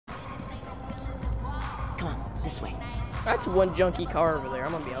This way. That's one junky car over there,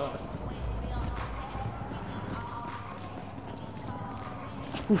 I'm gonna be honest.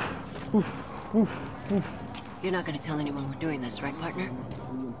 You're not gonna tell anyone we're doing this, right, partner?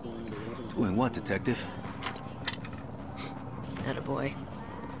 Doing what, detective? Attaboy.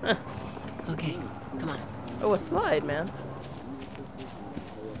 Huh. Okay, come on. Oh, a slide, man.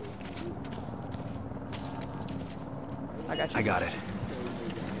 I got you. I got it.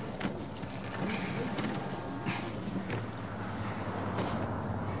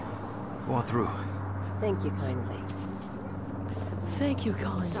 Go on through. Thank you kindly. Thank you,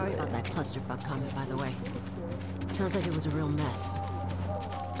 Colin. Sorry about that clusterfuck comment, by the way. Sounds like it was a real mess.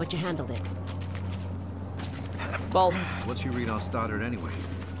 But you handled it. Bolt. What's your read on Stoddard anyway?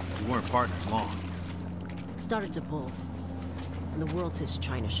 You weren't partners long. Stoddard's a bull. And the world's his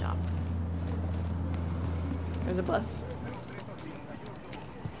china shop. There's a bus.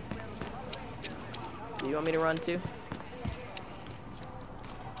 Do you want me to run too?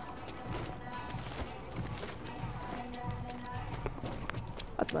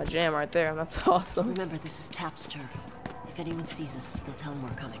 That's my jam right there. That's awesome. Remember, this is Tap's turf. If anyone sees us, they'll tell him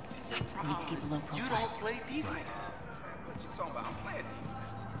we're coming. We need to keep a low profile. You don't play defense. What you talking about? I'm playing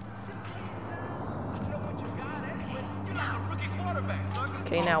defense. I know what you got, eh? You're not a rookie quarterback, sucker.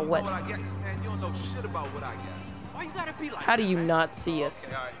 Okay, now what? Man, you don't know shit about what I got. Why you gotta be like How do you that, not see us?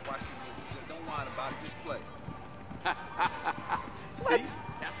 Okay, all right, watch your moves. Don't whine about it. Just play. What? See?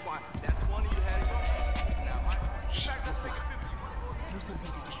 That's why. That's one of you had it. Now, Mike. In fact, let's make it 50. Throw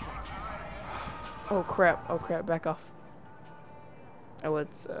something to distract him. Oh crap. Oh crap. Back off. Oh,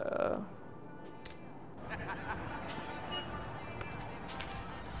 it's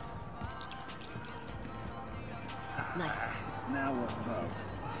Nice. Now what about?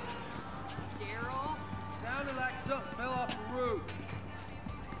 Daryl, Sounded like something fell off the roof.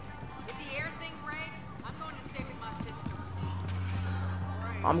 if the air thing breaks, I'm going to stay with my sister.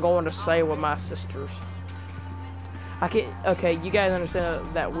 I'm going to stay with my sisters. I can't. Okay, you guys understand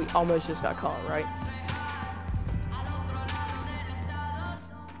that we almost just got caught, right?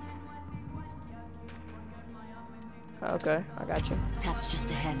 Okay, I got you. Tap's just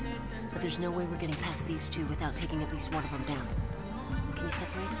ahead. But there's no way we're getting past these two without taking at least one of them down. Can you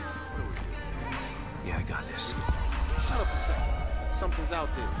separate them? Yeah, I got this. Shut up a second. Something's out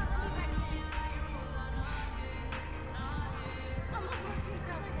there. I'm a working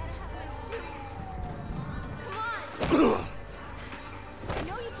girl. I gotta have my shoes. Come on. I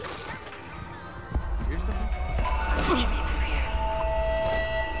know you can hear me. Here's something?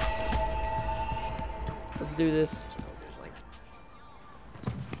 Let's do this.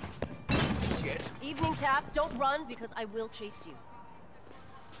 Evening, Tap. Don't run, because I will chase you.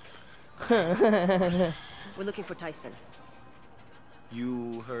 We're looking for Tyson.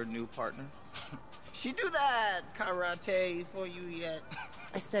 You her new partner? She do that karate for you yet?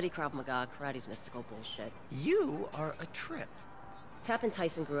 I study Krav Maga. Karate's mystical bullshit. You are a trip. Tap and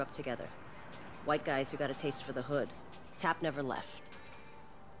Tyson grew up together. White guys who got a taste for the hood. Tap never left.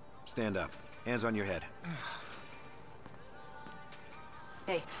 Stand up. Hands on your head.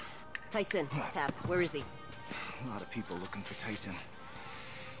 Hey, Tyson, Tap, where is he? A lot of people looking for Tyson.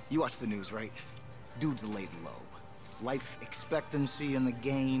 You watch the news, right? Dude's laid low. Life expectancy in the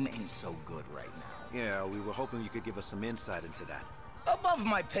game ain't so good right now. Yeah, we were hoping you could give us some insight into that. Above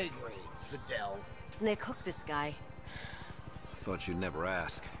my pay grade, Fidel. Nick, hook this guy. Thought you'd never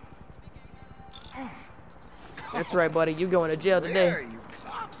ask. That's right, buddy. You going to jail Where today. you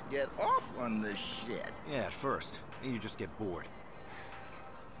cops get off on this shit? Yeah, at first. Then you just get bored.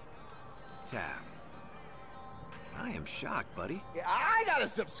 Tap. I am shocked, buddy. Yeah, I got a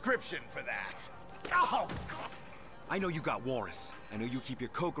subscription for that. Oh, God. I know you got warrants. I know you keep your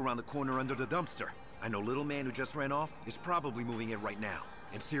coke around the corner under the dumpster. I know little man who just ran off is probably moving it right now.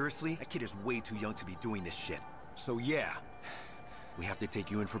 And seriously, that kid is way too young to be doing this shit. So yeah, we have to take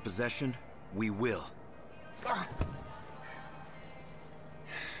you in for possession. We will.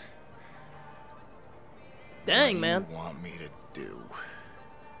 Dang, man. What do you want me to do?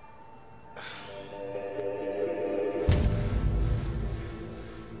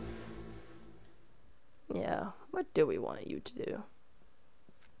 Yeah, what do we want you to do?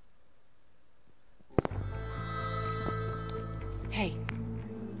 Hey,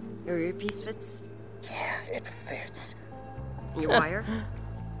 your earpiece fits? Yeah, it fits. Your wire?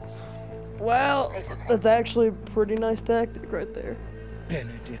 Well, that's actually a pretty nice tactic right there.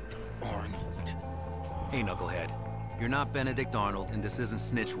 Benedict Arnold. Hey, knucklehead. You're not Benedict Arnold, and this isn't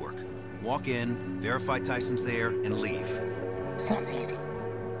snitch work. Walk in, verify Tyson's there, and leave. Sounds easy.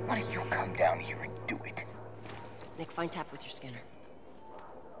 Why don't you come down here and do it? Nick, find Tap with your scanner.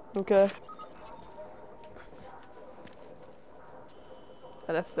 Okay.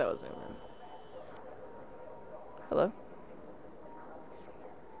 Oh, that's so zoom in. Hello?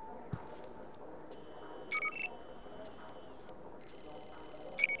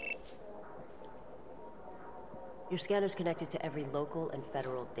 Your scanner's connected to every local and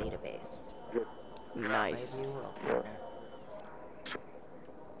federal database. Nice. Brave new world, partner.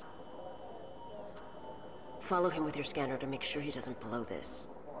 Follow him with your scanner to make sure he doesn't blow this.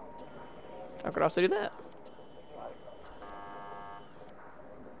 I could also do that.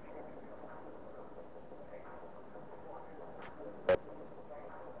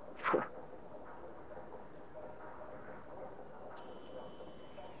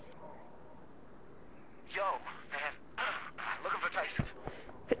 Yo, man. Looking for Tyson.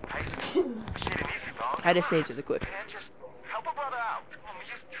 Tyson? Shit ain't easy, dog. I just need you the quick. Man, just help a brother out.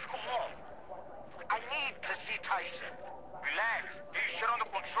 Just come on. I need to see Tyson. Relax. Get your shit under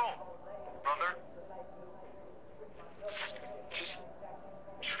control, brother.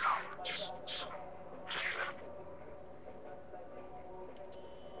 Just calm. Just let him.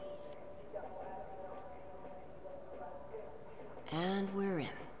 And we're in.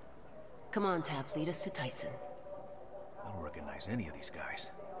 Come on, Tab, lead us to Tyson. I don't recognize any of these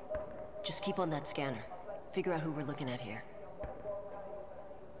guys. Just keep on that scanner. Figure out who we're looking at here.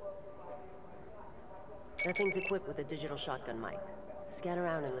 That thing's equipped with a digital shotgun mic. Scan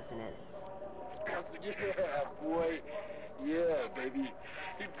around and listen in. Yeah, boy. Yeah, baby.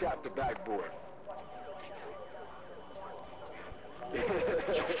 He tapped the backboard.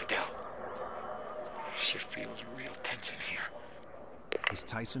 Yo, Fidel. Shit feels real tense in here. Is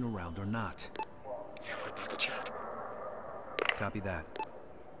Tyson around or not? Yeah, we're about to chat. Copy that.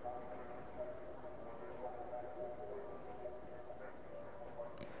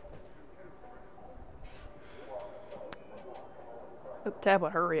 Oh,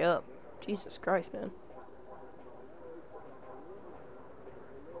 tablet, hurry up. Jesus Christ, man.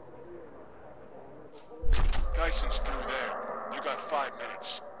 Tyson's through there. You got 5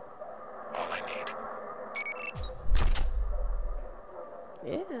 minutes. All I need.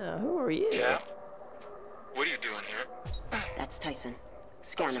 Yeah, who are you? Yeah? What are you doing here? That's Tyson.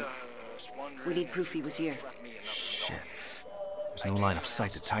 Scan him. We need proof he was here. Shit. There's no line of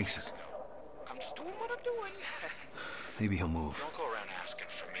sight to Tyson. I'm just doing what I'm doing. Maybe he'll move. Don't go around asking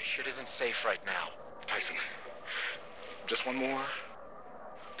for me. Shit isn't safe right now. Tyson, just one more.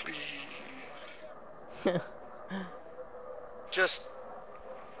 Please. Just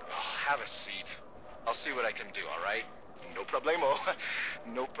have a seat. I'll see what I can do, all right? No problemo.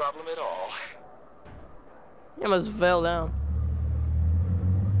 No problem at all. He almost fell down.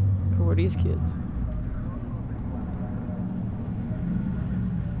 Who are these kids?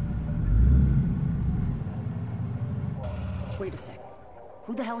 Wait a sec.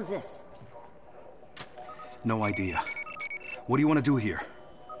 Who the hell is this? No idea. What do you want to do here?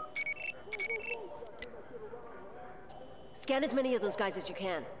 Scan as many of those guys as you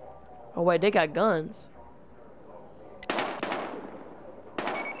can. Oh wait, they got guns.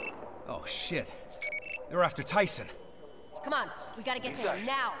 Oh, shit. They're after Tyson. Come on, we gotta get to him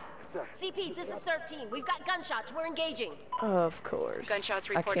now. CP, this is 13. We've got gunshots. We're engaging. Of course. Gunshots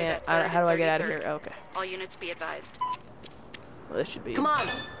I reported can't. at How do I get out of 33rd. here? Okay. All units be advised. Well, this should be. Come on,